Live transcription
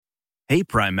Hey,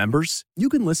 Prime members, you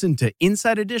can listen to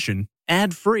Inside Edition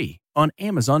ad-free on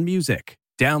Amazon Music.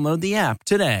 Download the app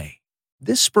today.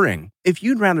 This spring, if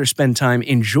you'd rather spend time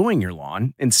enjoying your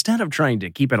lawn instead of trying to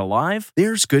keep it alive,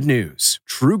 there's good news.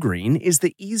 TruGreen is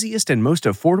the easiest and most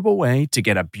affordable way to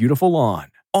get a beautiful lawn.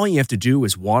 All you have to do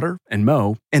is water and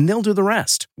mow, and they'll do the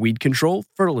rest. Weed control,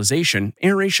 fertilization,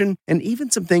 aeration, and even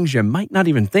some things you might not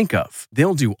even think of.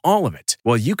 They'll do all of it,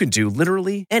 while you can do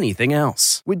literally anything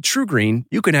else. With TruGreen,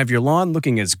 you can have your lawn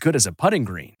looking as good as a putting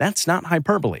green. That's not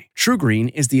hyperbole.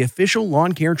 TruGreen is the official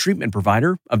lawn care treatment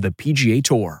provider of the PGA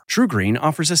Tour. TruGreen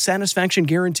offers a satisfaction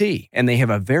guarantee, and they have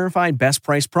a verified best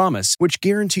price promise, which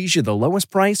guarantees you the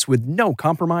lowest price with no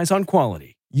compromise on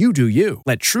quality. You do you.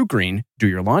 Let TruGreen do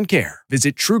your lawn care.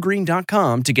 Visit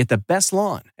TruGreen.com to get the best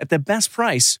lawn at the best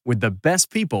price with the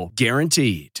best people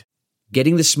guaranteed.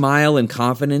 Getting the smile and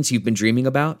confidence you've been dreaming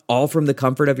about, all from the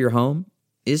comfort of your home,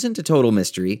 isn't a total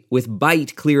mystery with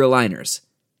Byte clear aligners.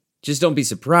 Just don't be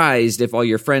surprised if all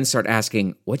your friends start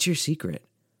asking, "What's your secret?"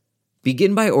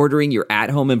 Begin by ordering your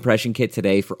at-home impression kit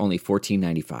today for only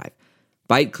 $14.95.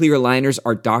 Byte clear aligners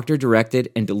are doctor-directed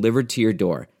and delivered to your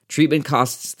door. Treatment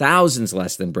costs thousands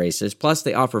less than braces, plus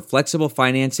they offer flexible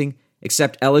financing,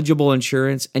 accept eligible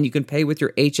insurance, and you can pay with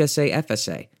your HSA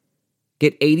FSA.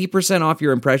 Get 80% off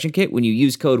your impression kit when you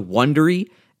use code WONDERY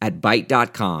at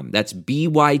Byte.com. That's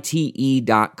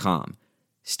BYTE.com.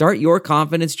 Start your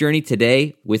confidence journey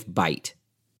today with Byte.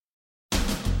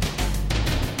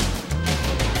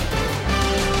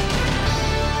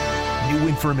 New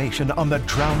information on the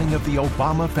drowning of the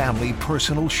Obama family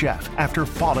personal chef after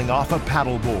falling off a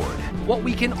paddleboard. What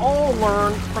we can all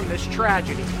learn from this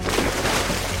tragedy.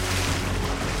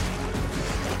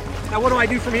 Now, what do I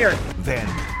do from here? Then,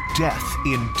 death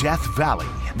in Death Valley.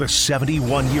 The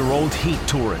 71-year-old heat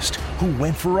tourist who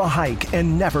went for a hike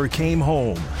and never came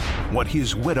home. What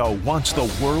his widow wants the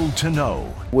world to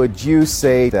know. Would you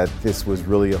say that this was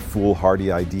really a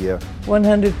foolhardy idea?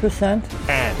 100%.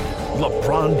 And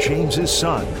LeBron James's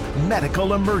son,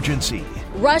 medical emergency.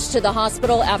 Rushed to the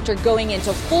hospital after going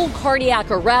into full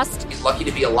cardiac arrest. He's lucky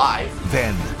to be alive.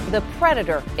 Then, the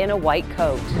predator in a white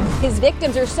coat. His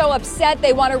victims are so upset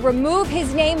they want to remove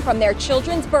his name from their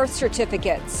children's birth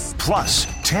certificates. Plus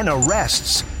 10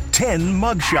 arrests, 10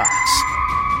 mugshots.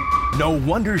 No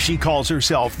wonder she calls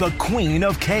herself the Queen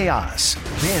of Chaos.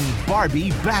 Then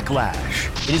Barbie Backlash.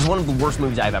 It is one of the worst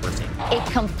movies I've ever seen. A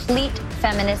complete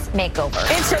feminist makeover.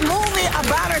 It's a movie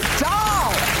about a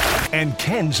doll. And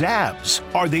Ken's abs.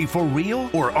 Are they for real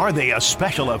or are they a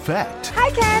special effect?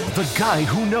 Hi, Ken. The guy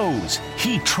who knows.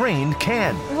 He trained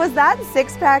Ken. Was that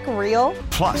six-pack real?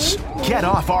 Plus, get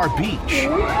off our beach.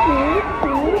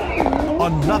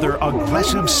 Another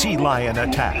aggressive sea lion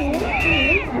attack.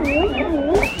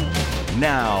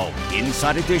 Now,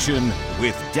 Inside Edition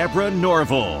with Deborah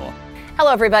Norville. Hello,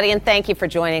 everybody, and thank you for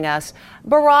joining us.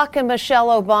 Barack and Michelle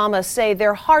Obama say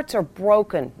their hearts are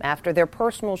broken after their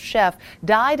personal chef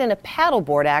died in a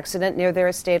paddleboard accident near their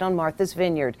estate on Martha's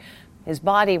Vineyard. His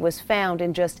body was found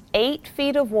in just 8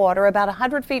 feet of water, about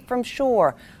 100 feet from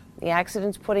shore. The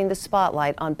accident's putting the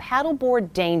spotlight on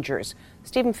paddleboard dangers.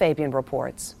 Stephen Fabian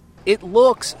reports. It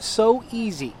looks so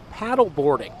easy.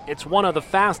 Paddleboarding. It's one of the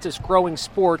fastest growing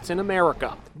sports in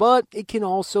America, but it can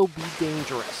also be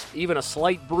dangerous. Even a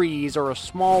slight breeze or a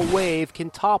small wave can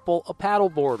topple a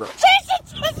paddleboarder.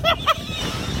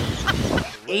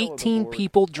 18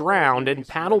 people drowned in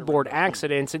paddleboard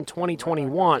accidents in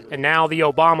 2021, and now the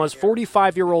Obama's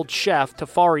 45-year-old chef,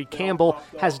 Tafari Campbell,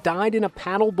 has died in a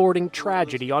paddleboarding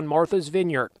tragedy on Martha's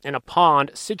Vineyard, in a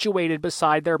pond situated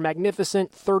beside their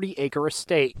magnificent 30-acre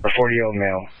estate. A 40-year-old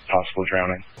male, possible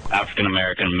drowning.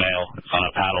 African-American male on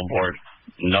a paddleboard.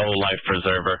 No life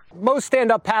preserver. Most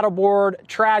stand-up paddleboard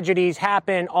tragedies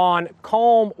happen on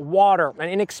calm water. An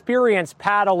inexperienced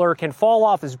paddler can fall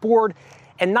off his board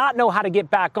and not know how to get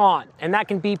back on. And that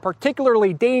can be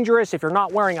particularly dangerous if you're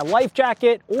not wearing a life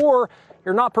jacket or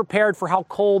you're not prepared for how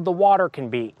cold the water can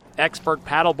be. Expert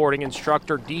paddleboarding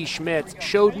instructor Dee Schmitz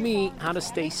showed me how to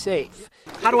stay safe.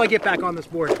 How do I get back on this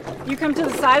board? You come to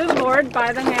the side of the board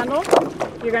by the handle.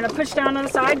 You're going to push down on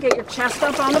the side, get your chest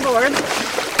up on the board,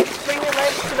 swing your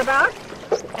legs to the back,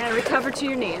 and recover to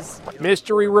your knees.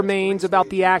 Mystery remains about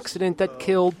the accident that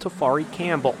killed Tafari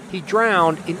Campbell. He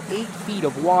drowned in 8 feet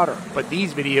of water, but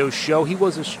these videos show he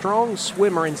was a strong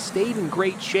swimmer and stayed in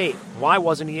great shape. Why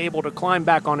wasn't he able to climb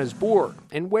back on his board?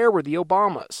 And where were the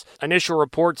Obamas? Initial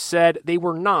reports said they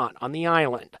were not on the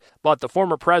island, but the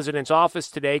former president's office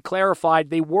today clarified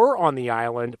they were on the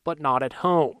island, but not at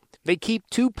home. They keep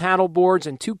 2 paddleboards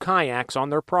and 2 kayaks on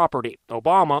their property.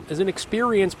 Obama is an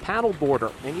experienced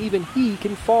paddleboarder, and even he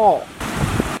can fall.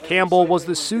 Campbell was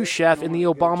the sous chef in the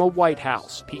Obama White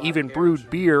House. He even brewed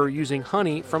beer using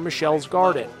honey from Michelle's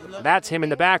garden. That's him in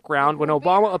the background when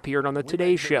Obama appeared on the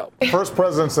Today Show. First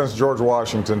president since George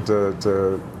Washington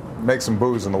to make some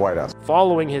booze in the White House.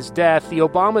 Following his death, the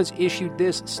Obamas issued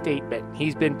this statement.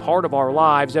 He's been part of our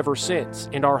lives ever since,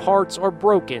 and our hearts are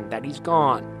broken that he's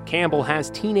gone. Campbell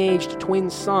has teenaged twin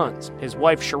sons. His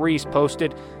wife, Charisse,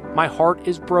 posted, "My heart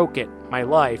is broken. My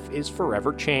life is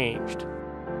forever changed."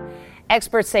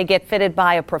 Experts say get fitted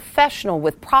by a professional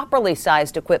with properly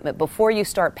sized equipment before you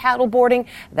start paddleboarding.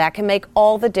 That can make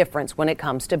all the difference when it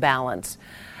comes to balance.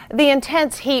 The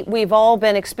intense heat we've all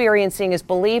been experiencing is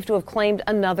believed to have claimed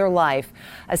another life.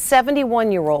 A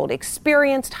 71-year-old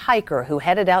experienced hiker who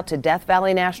headed out to Death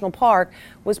Valley National Park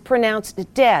was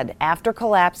pronounced dead after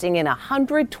collapsing in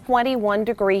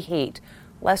 121-degree heat.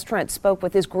 Les Trent spoke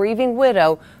with his grieving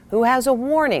widow, who has a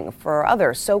warning for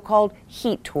other so-called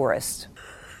heat tourists.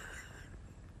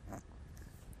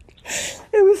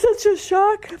 It was such a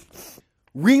shock.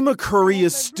 Rima Curry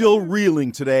is still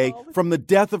reeling today from the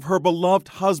death of her beloved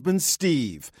husband,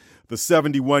 Steve. The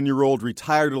 71-year-old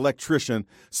retired electrician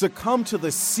succumbed to the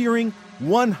searing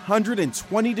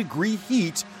 120-degree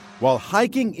heat while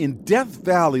hiking in Death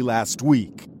Valley last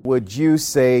week. Would you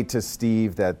say to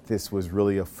Steve that this was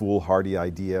really a foolhardy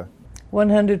idea?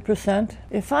 100%.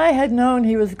 If I had known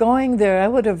he was going there, I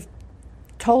would have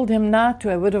told him not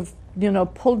to. I would have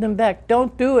pulled him back.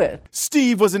 Don't do it.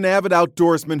 Steve was an avid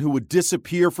outdoorsman who would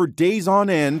disappear for days on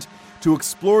end to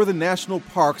explore the national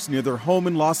parks near their home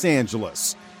in Los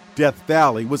Angeles. Death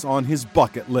Valley was on his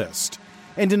bucket list.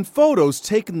 And in photos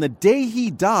taken the day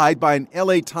he died by an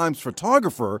LA Times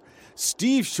photographer,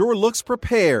 Steve sure looks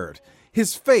prepared.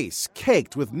 His face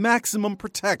caked with maximum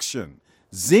protection,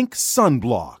 zinc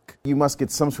sunblock. You must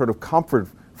get some sort of comfort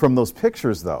from those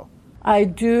pictures, though. I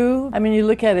do. I mean, you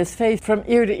look at his face, from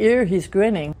ear to ear, he's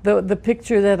grinning. The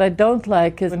picture that I don't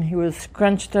like is when he was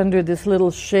scrunched under this little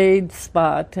shade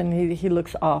spot, and he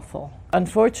looks awful.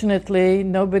 Unfortunately,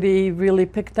 nobody really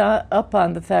picked up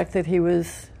on the fact that he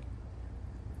was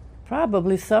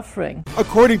probably suffering.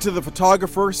 According to the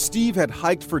photographer, Steve had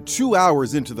hiked for 2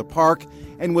 hours into the park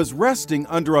and was resting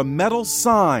under a metal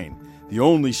sign, the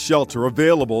only shelter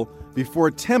available, before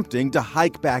attempting to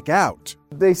hike back out.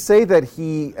 They say that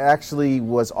he actually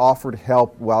was offered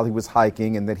help while he was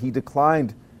hiking and that he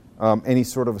declined any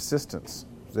sort of assistance.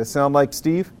 Does that sound like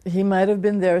Steve? He might have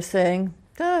been there saying,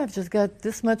 I've just got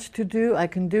this much to do, I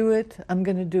can do it, I'm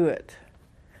going to do it.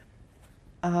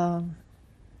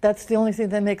 That's the only thing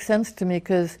that makes sense to me,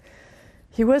 because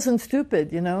he wasn't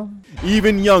stupid,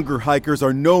 Even younger hikers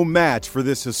are no match for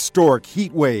this historic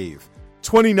heat wave.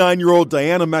 29-year-old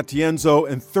Diana Matienzo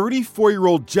and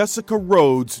 34-year-old Jessica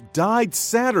Rhodes died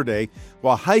Saturday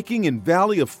while hiking in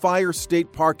Valley of Fire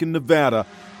State Park in Nevada,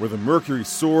 where the mercury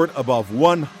soared above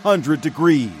 100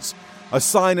 degrees. A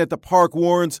sign at the park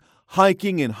warns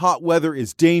hiking in hot weather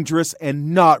is dangerous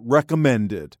and not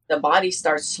recommended. The body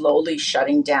starts slowly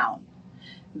shutting down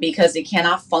because it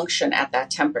cannot function at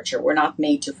that temperature. We're not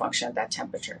made to function at that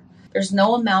temperature. There's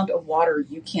no amount of water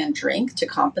you can drink to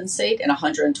compensate in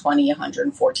 120,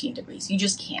 114 degrees. You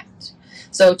just can't.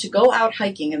 So to go out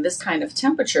hiking in this kind of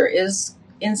temperature is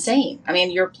insane. I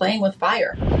mean, you're playing with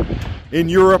fire. In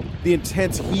Europe, the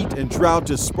intense heat and drought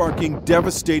is sparking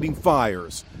devastating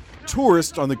fires.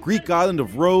 Tourists on the Greek island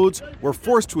of Rhodes were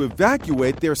forced to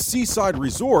evacuate their seaside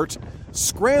resort,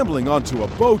 scrambling onto a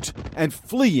boat and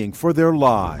fleeing for their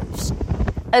lives.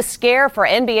 A scare for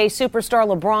NBA superstar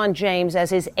LeBron James as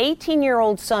his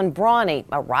 18-year-old son Bronny,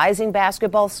 a rising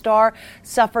basketball star,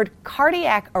 suffered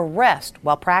cardiac arrest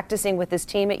while practicing with his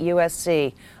team at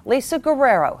USC. Lisa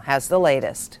Guerrero has the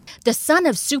latest. The son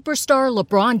of superstar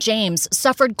LeBron James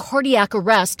suffered cardiac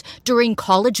arrest during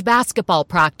college basketball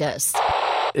practice.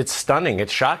 It's stunning.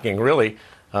 It's shocking, really.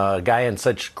 A guy in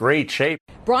such great shape.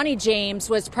 Bronny James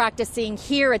was practicing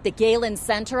here at the Galen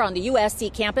Center on the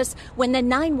USC campus when the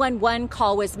 911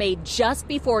 call was made just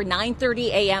before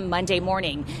 9:30 a.m. Monday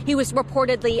morning. He was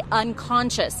reportedly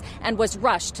unconscious and was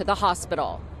rushed to the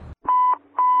hospital.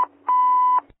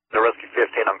 The rescue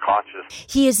 15 unconscious.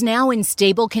 He is now in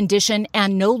stable condition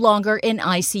and no longer in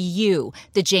ICU,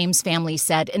 the James family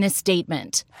said in a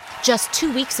statement. Just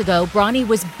 2 weeks ago, Bronny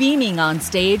was beaming on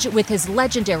stage with his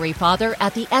legendary father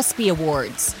at the ESPY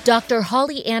Awards. Dr.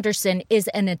 Holly Anderson is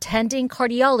an attending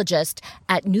cardiologist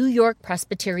at New York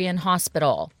Presbyterian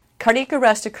Hospital. Cardiac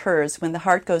arrest occurs when the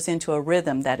heart goes into a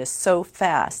rhythm that is so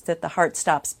fast that the heart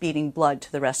stops beating blood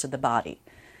to the rest of the body,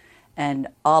 and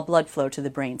all blood flow to the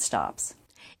brain stops.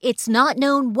 It's not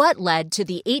known what led to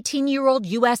the 18-year-old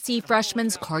USC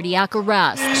freshman's cardiac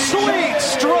arrest. Sweet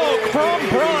stroke from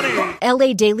Bronny.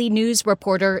 LA Daily News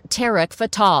reporter Tarek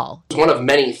Fatal. One of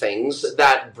many things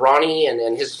that Bronny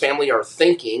and his family are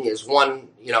thinking is, one,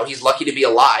 he's lucky to be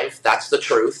alive. That's the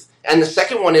truth. And the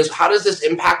second one is, how does this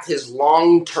impact his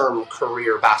long-term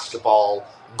career basketball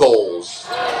goals?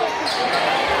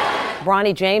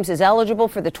 Bronny James is eligible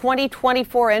for the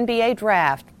 2024 NBA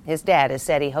draft. His dad has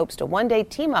said he hopes to one day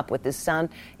team up with his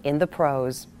son in the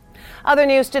pros. Other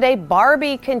news today,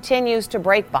 Barbie continues to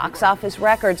break box office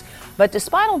records. But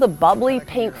despite all the bubbly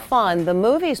pink fun, the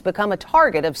movie's become a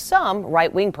target of some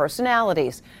right-wing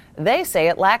personalities. They say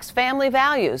it lacks family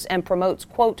values and promotes,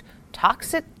 quote,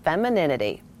 toxic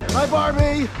femininity. Hi,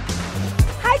 Barbie.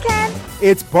 Hi, Ken.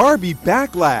 It's Barbie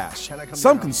backlash.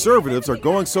 Some conservatives are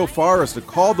going so far as to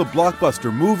call the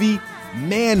blockbuster movie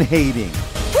man-hating.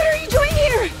 What are you doing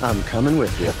here? I'm coming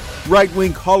with you.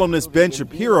 Right-wing columnist Ben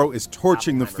Shapiro is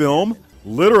torching the film,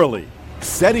 literally,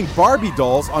 setting Barbie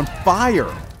dolls on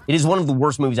fire. It is one of the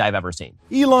worst movies I've ever seen.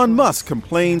 Elon Musk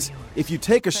complains if you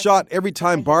take a shot every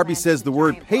time Barbie says the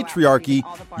word patriarchy,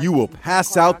 you will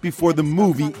pass out before the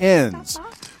movie ends.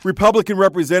 Republican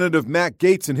Representative Matt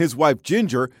Gaetz and his wife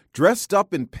Ginger dressed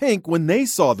up in pink when they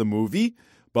saw the movie,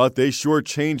 but they sure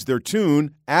changed their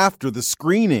tune after the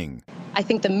screening. I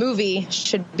think the movie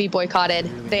should be boycotted.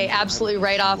 They absolutely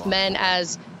write off men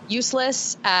as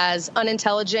useless, as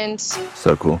unintelligent.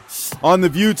 So cool. On The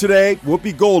View today,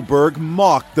 Whoopi Goldberg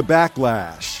mocked the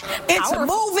backlash. It's a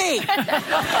movie!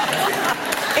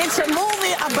 It's a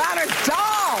movie about a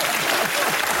doll!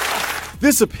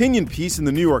 This opinion piece in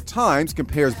the New York Times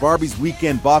compares Barbie's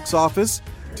weekend box office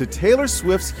to Taylor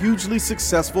Swift's hugely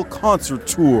successful concert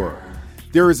tour.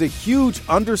 There is a huge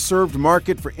underserved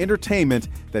market for entertainment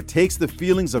that takes the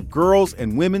feelings of girls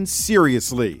and women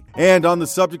seriously. And on the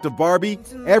subject of Barbie,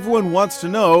 everyone wants to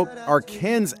know, are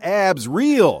Ken's abs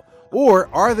real? Or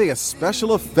are they a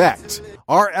special effect?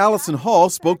 Our Allison Hall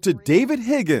spoke to David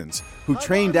Higgins, who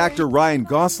trained actor Ryan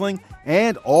Gosling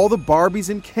and all the Barbies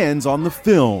and Kens on the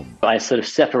film. I sort of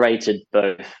separated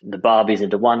both the Barbies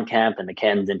into one camp and the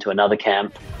Kens into another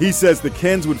camp. He says the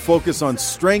Kens would focus on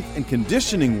strength and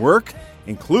conditioning work,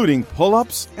 including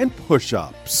pull-ups and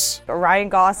push-ups. Ryan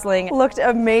Gosling looked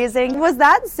amazing. Was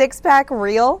that six-pack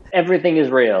real? Everything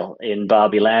is real in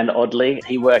Barbie land, oddly.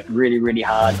 He worked really, really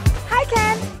hard. Hi,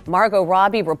 Ken. Margot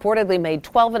Robbie reportedly made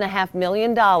 $12.5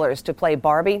 million to play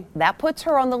Barbie. That puts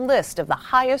her on the list of the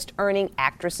highest-earning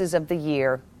actresses of the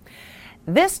year.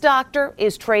 This doctor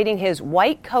is trading his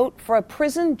white coat for a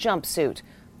prison jumpsuit.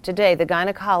 Today, the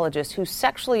gynecologist who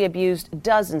sexually abused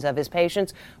dozens of his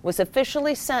patients was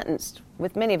officially sentenced,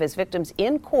 with many of his victims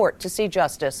in court to see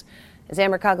justice. As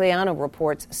Amber Cagliano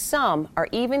reports, some are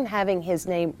even having his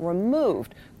name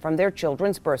removed from their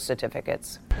children's birth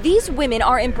certificates. These women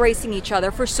are embracing each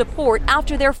other for support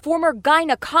after their former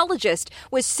gynecologist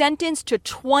was sentenced to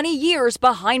 20 years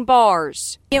behind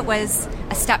bars. It was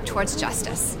a step towards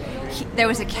justice. There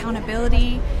was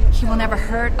accountability. He will never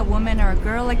hurt a woman or a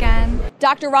girl again.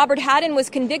 Dr. Robert Haddon was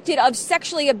convicted of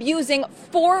sexually abusing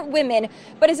 4 women,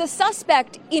 but is a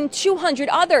suspect in 200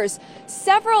 others.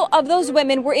 Several of those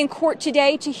women were in court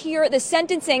today to hear the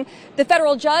sentencing. The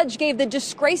federal judge gave the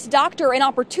disgraced doctor an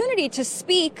opportunity to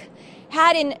speak.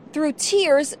 Haddon, through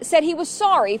tears, said he was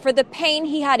sorry for the pain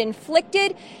he had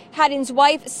inflicted. Haddon's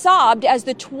wife sobbed as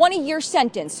the 20-year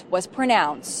sentence was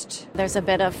pronounced. There's a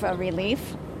bit of a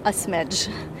relief, a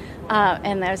smidge,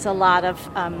 and there's a lot of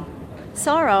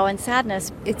sorrow and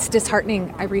sadness. It's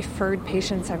disheartening. I referred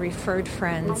patients, I referred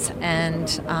friends,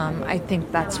 and I think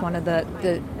that's one of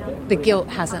the guilt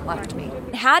hasn't left me.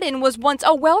 Haddon was once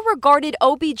a well-regarded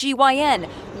OBGYN,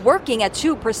 working at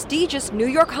 2 prestigious New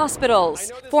York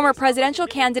hospitals. Former presidential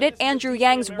candidate Andrew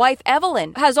Yang's wife,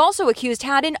 Evelyn, has also accused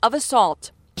Haddon of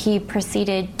assault. He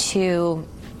proceeded to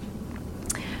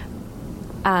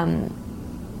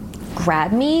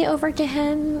grab me over to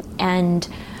him and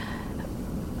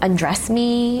undress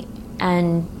me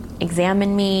and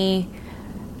examine me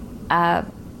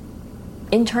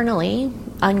internally,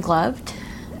 ungloved.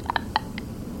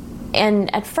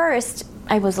 And at first,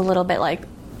 I was a little bit like,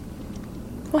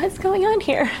 what's going on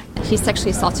here? He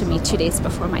sexually assaulted me 2 days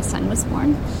before my son was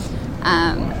born.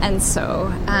 And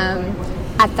so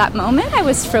at that moment, I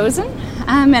was frozen,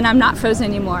 and I'm not frozen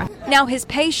anymore. Now his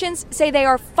patients say they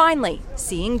are finally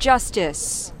seeing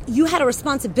justice. You had a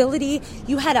responsibility.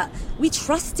 We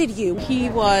trusted you. He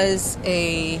was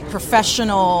a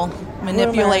professional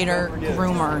manipulator,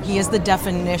 groomer. He is the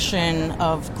definition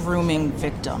of grooming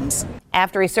victims.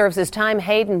 After he serves his time,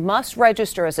 Hayden must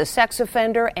register as a sex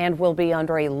offender and will be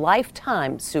under a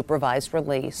lifetime supervised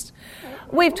release.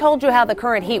 We've told you how the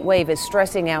current heat wave is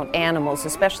stressing out animals,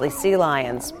 especially sea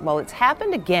lions. Well, it's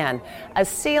happened again. A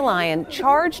sea lion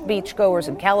charged beachgoers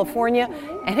in California,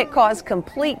 and it caused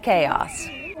complete chaos.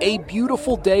 A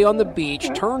beautiful day on the beach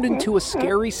turned into a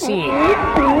scary scene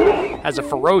as a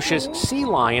ferocious sea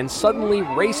lion suddenly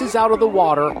races out of the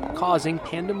water, causing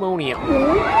pandemonium.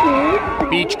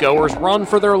 Beachgoers run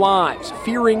for their lives,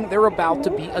 fearing they're about to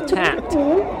be attacked.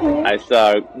 I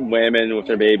saw women with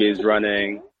their babies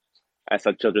running. I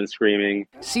saw children screaming.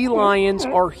 Sea lions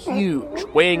are huge,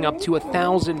 weighing up to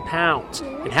 1,000 pounds.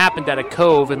 It happened at a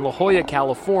cove in La Jolla,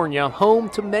 California, home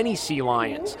to many sea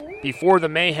lions. Before the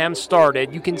mayhem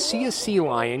started, you can see a sea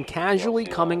lion casually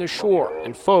coming ashore,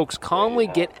 and folks calmly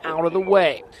get out of the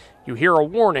way. You hear a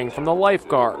warning from the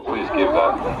lifeguard. Please give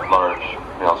that large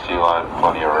male sea lion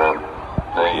plenty of room.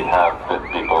 They have fit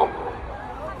people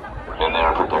in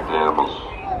there, protected animals.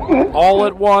 All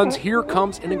at once, here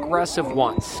comes an aggressive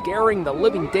one, scaring the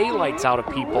living daylights out of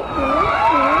people.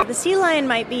 The sea lion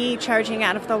might be charging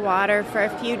out of the water for a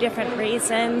few different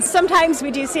reasons. Sometimes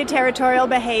we do see territorial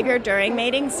behavior during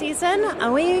mating season.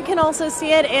 We can also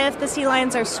see it if the sea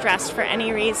lions are stressed for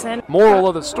any reason. Moral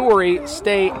of the story,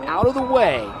 stay out of the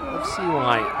way of sea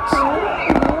lions.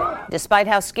 Despite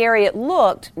how scary it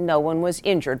looked, no one was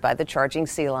injured by the charging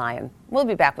sea lion. We'll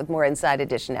be back with more Inside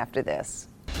Edition after this.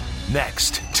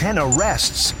 Next, 10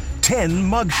 arrests, 10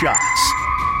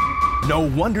 mugshots. No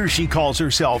wonder she calls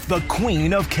herself the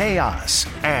Queen of Chaos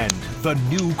and the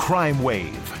new crime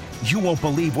wave. You won't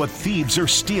believe what thieves are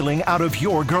stealing out of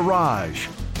your garage.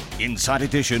 Inside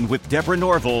Edition with Deborah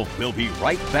Norville. We'll be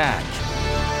right back.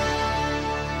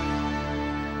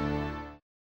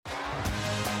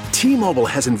 T-Mobile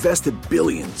has invested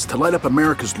billions to light up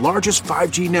America's largest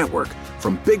 5G network,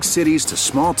 from big cities to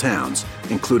small towns,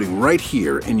 including right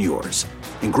here in yours.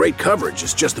 And great coverage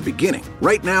is just the beginning.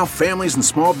 Right now, families and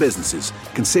small businesses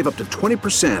can save up to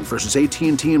 20% versus AT&T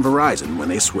and Verizon when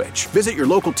they switch. Visit your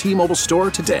local T-Mobile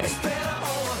store today.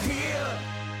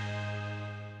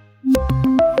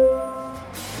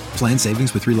 Plan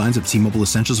savings with 3 lines of T-Mobile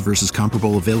Essentials versus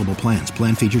comparable available plans.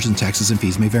 Plan features and taxes and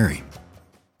fees may vary.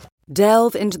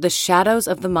 Delve into the shadows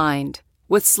of the mind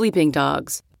with Sleeping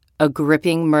Dogs, a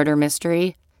gripping murder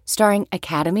mystery starring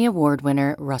Academy Award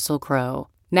winner Russell Crowe.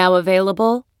 Now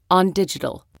available on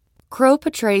digital. Crowe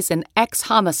portrays an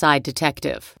ex-homicide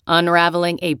detective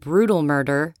unraveling a brutal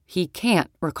murder he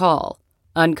can't recall.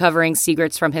 Uncovering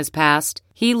secrets from his past,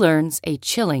 he learns a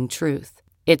chilling truth.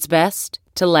 It's best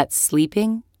to let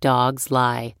sleeping dogs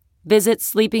lie. Visit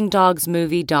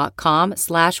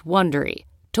sleepingdogsmovie.com/Wondery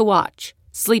to watch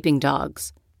Sleeping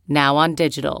Dogs, now on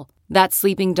digital. That's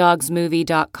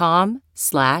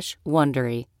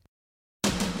sleepingdogsmovie.com/Wondery.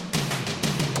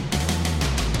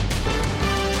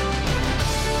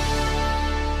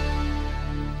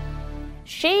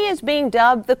 She is being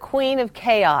dubbed the Queen of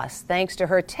Chaos thanks to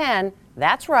her 10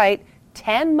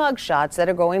 mugshots that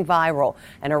are going viral.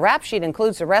 And her rap sheet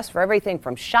includes arrests for everything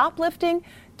from shoplifting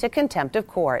to contempt of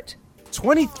court.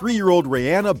 23-year-old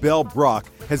Rihanna Bell Brock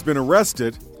has been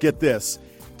arrested, get this,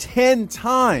 10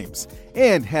 times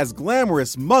and has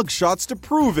glamorous mugshots to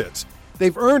prove it.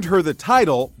 They've earned her the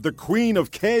title, the Queen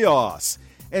of Chaos.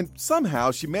 And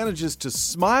somehow she manages to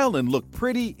smile and look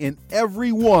pretty in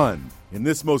every one. In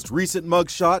this most recent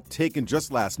mugshot, taken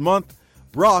just last month,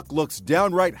 Brock looks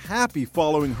downright happy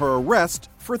following her arrest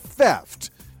for theft.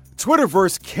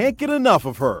 Twitterverse can't get enough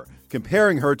of her,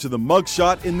 comparing her to the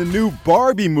mugshot in the new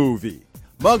Barbie movie.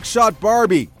 Mugshot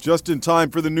Barbie, just in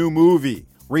time for the new movie.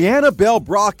 Rihanna Bell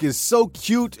Brock is so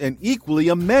cute and equally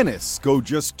a menace, go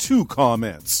just 2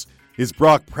 comments. Is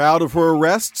Brock proud of her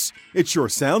arrests? It sure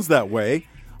sounds that way.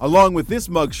 Along with this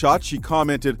mugshot, she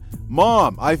commented,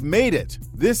 "Mom, I've made it.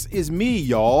 This is me,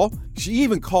 y'all." She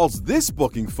even calls this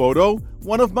booking photo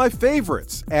one of my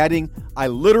favorites, adding, "I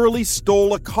literally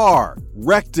stole a car,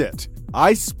 wrecked it.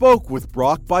 I spoke with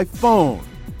Brock by phone."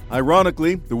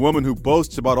 Ironically, the woman who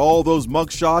boasts about all those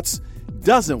mugshots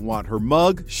doesn't want her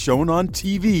mug shown on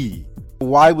TV.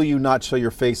 Why will you not show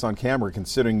your face on camera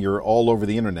considering you're all over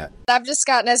the internet? I've just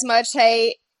gotten as much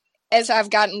hate as I've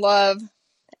gotten love,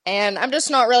 and I'm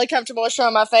just not really comfortable with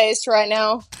showing my face right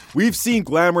now. We've seen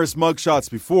glamorous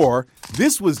mugshots before.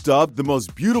 This was dubbed the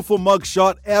most beautiful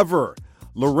mugshot ever.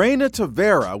 Lorena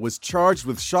Tavera was charged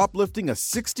with shoplifting a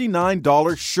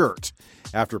 $69 shirt.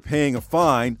 After paying a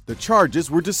fine, the charges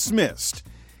were dismissed.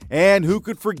 And who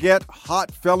could forget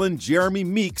hot felon Jeremy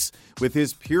Meeks with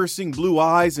his piercing blue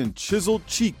eyes and chiseled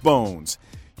cheekbones?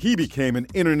 He became an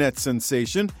internet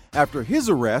sensation after his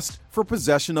arrest for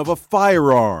possession of a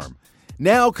firearm.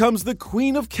 Now comes the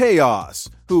Queen of Chaos,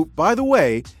 who, by the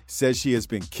way, says she has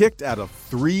been kicked out of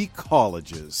 3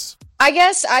 colleges. I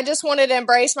guess I just wanted to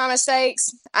embrace my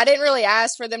mistakes. I didn't really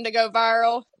ask for them to go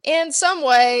viral. In some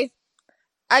way,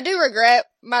 I do regret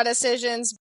my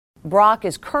decisions. Brock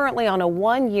is currently on a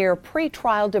 1-year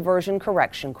pretrial diversion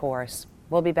correction course.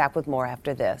 We'll be back with more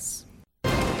after this.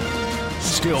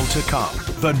 Still to come,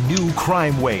 the new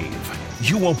crime wave.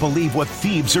 You won't believe what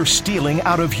thieves are stealing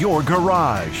out of your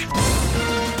garage.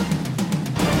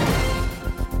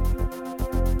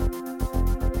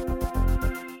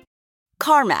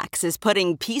 CarMax is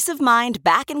putting peace of mind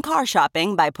back in car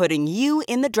shopping by putting you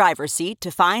in the driver's seat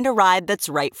to find a ride that's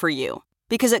right for you.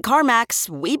 Because at CarMax,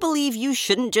 we believe you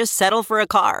shouldn't just settle for a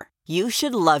car. You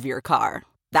should love your car.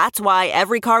 That's why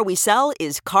every car we sell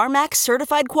is CarMax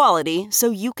certified quality, so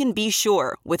you can be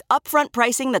sure with upfront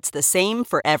pricing that's the same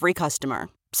for every customer.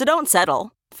 So don't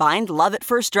settle. Find love at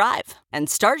first drive and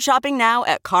start shopping now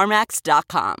at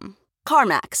CarMax.com.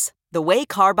 CarMax, the way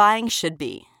car buying should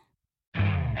be.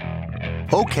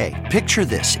 Okay, picture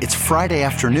this. It's Friday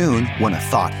afternoon when a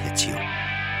thought hits you.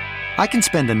 I can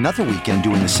spend another weekend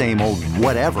doing the same old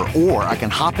whatever, or I can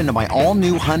hop into my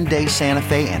all-new Hyundai Santa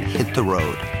Fe and hit the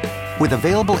road. With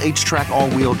available H-Track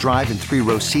all-wheel drive and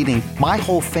 3-row seating, my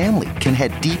whole family can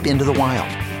head deep into the wild.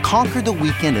 Conquer the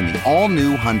weekend in the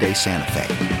all-new Hyundai Santa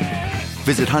Fe.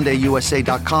 Visit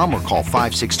HyundaiUSA.com or call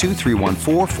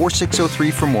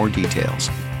 562-314-4603 for more details.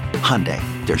 Hyundai,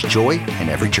 there's joy in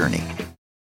every journey.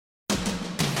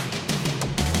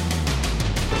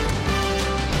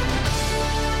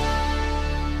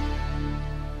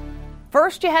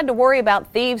 First, you had to worry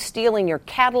about thieves stealing your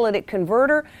catalytic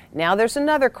converter. Now there's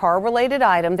another car-related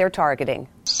item they're targeting.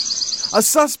 A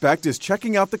suspect is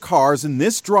checking out the cars in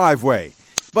this driveway,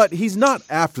 but he's not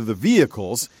after the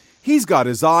vehicles. He's got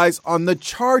his eyes on the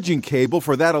charging cable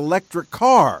for that electric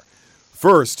car.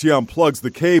 First, he unplugs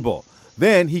the cable.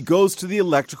 Then he goes to the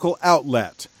electrical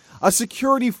outlet. A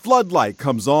security floodlight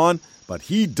comes on, but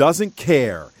he doesn't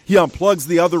care. He unplugs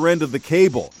the other end of the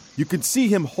cable. You can see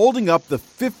him holding up the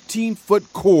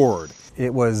 15-foot cord.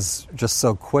 It was just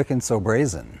so quick and so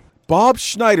brazen. Bob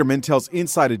Schneiderman tells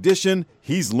Inside Edition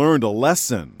he's learned a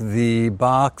lesson. The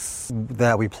box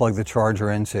that we plug the charger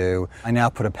into, I now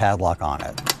put a padlock on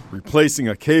it. Replacing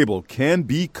a cable can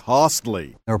be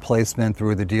costly. The replacement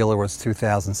through the dealer was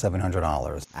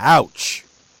 $2,700. Ouch.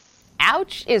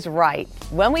 Ouch is right.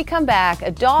 When we come back,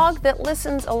 a dog that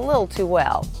listens a little too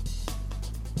well.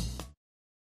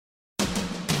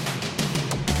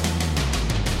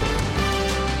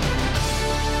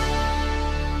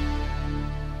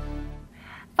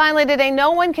 Finally today,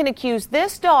 no one can accuse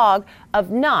this dog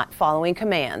of not following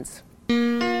commands.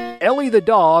 Ellie the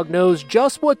dog knows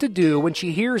just what to do when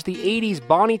she hears the 80s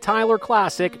Bonnie Tyler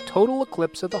classic, Total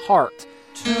Eclipse of the Heart.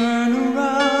 Turn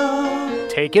around.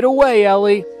 Take it away,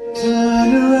 Ellie.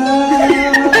 Turn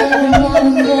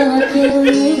around. Never feel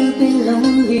you've been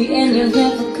lonely and you're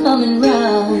never coming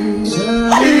round.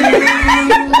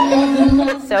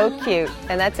 So cute.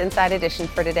 And that's Inside Edition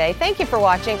for today. Thank you for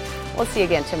watching. We'll see you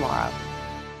again tomorrow.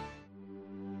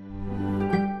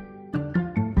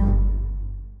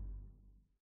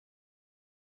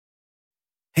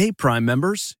 Hey, Prime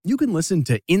members, you can listen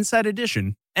to Inside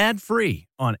Edition ad-free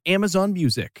on Amazon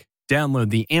Music. Download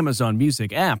the Amazon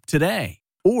Music app today.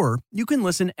 Or you can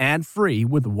listen ad-free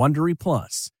with Wondery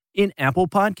Plus in Apple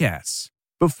Podcasts.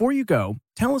 Before you go,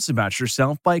 tell us about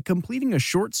yourself by completing a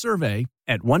short survey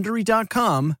at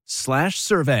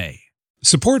Wondery.com/survey.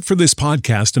 Support for this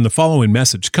podcast and the following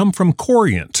message come from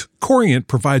Corient. Corient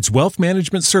provides wealth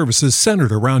management services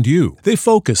centered around you. They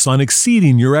focus on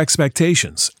exceeding your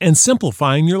expectations and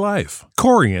simplifying your life.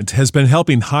 Corient has been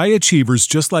helping high achievers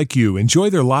just like you enjoy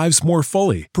their lives more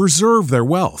fully, preserve their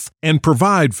wealth, and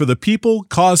provide for the people,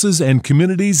 causes, and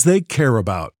communities they care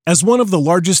about. As one of the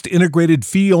largest integrated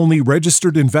fee-only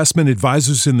registered investment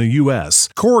advisors in the U.S.,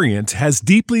 Corient has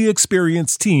deeply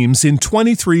experienced teams in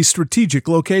 23 strategic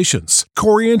locations.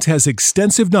 Corient has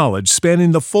extensive knowledge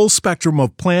spanning the full spectrum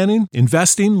of planning,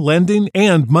 investing, lending,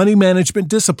 and money management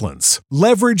disciplines.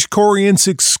 Leverage Corient's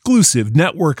exclusive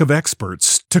network of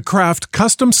experts to craft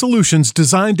custom solutions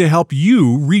designed to help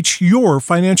you reach your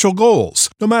financial goals,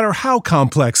 no matter how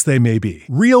complex they may be.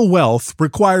 Real wealth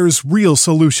requires real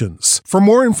solutions. For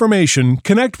more information,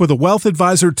 connect with a wealth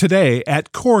advisor today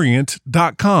at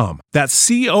Corient.com. That's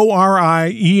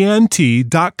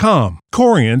Corient.com.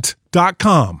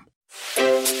 Corient.com.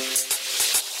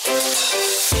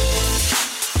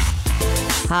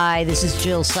 Hi, this is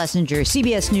Jill Schlesinger,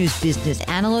 CBS News business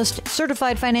analyst,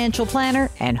 certified financial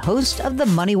planner, and host of the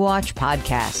Money Watch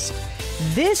podcast.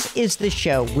 This is the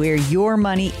show where your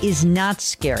money is not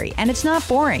scary and it's not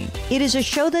boring. It is a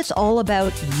show that's all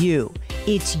about you.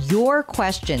 It's your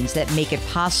questions that make it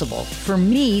possible for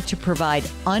me to provide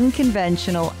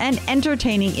unconventional and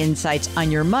entertaining insights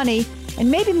on your money, and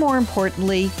maybe more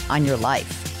importantly, on your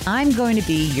life. I'm going to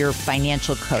be your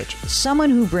financial coach,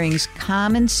 someone who brings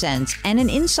common sense and an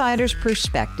insider's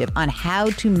perspective on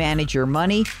how to manage your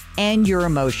money and your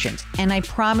emotions. And I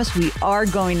promise we are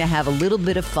going to have a little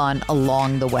bit of fun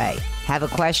along the way. Have a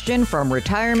question from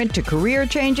retirement to career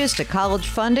changes to college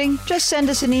funding? Just send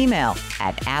us an email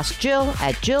at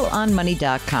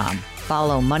askjill@jillonmoney.com.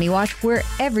 Follow Money Watch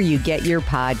wherever you get your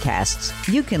podcasts.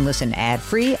 You can listen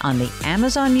ad-free on the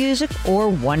Amazon Music or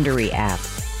Wondery app.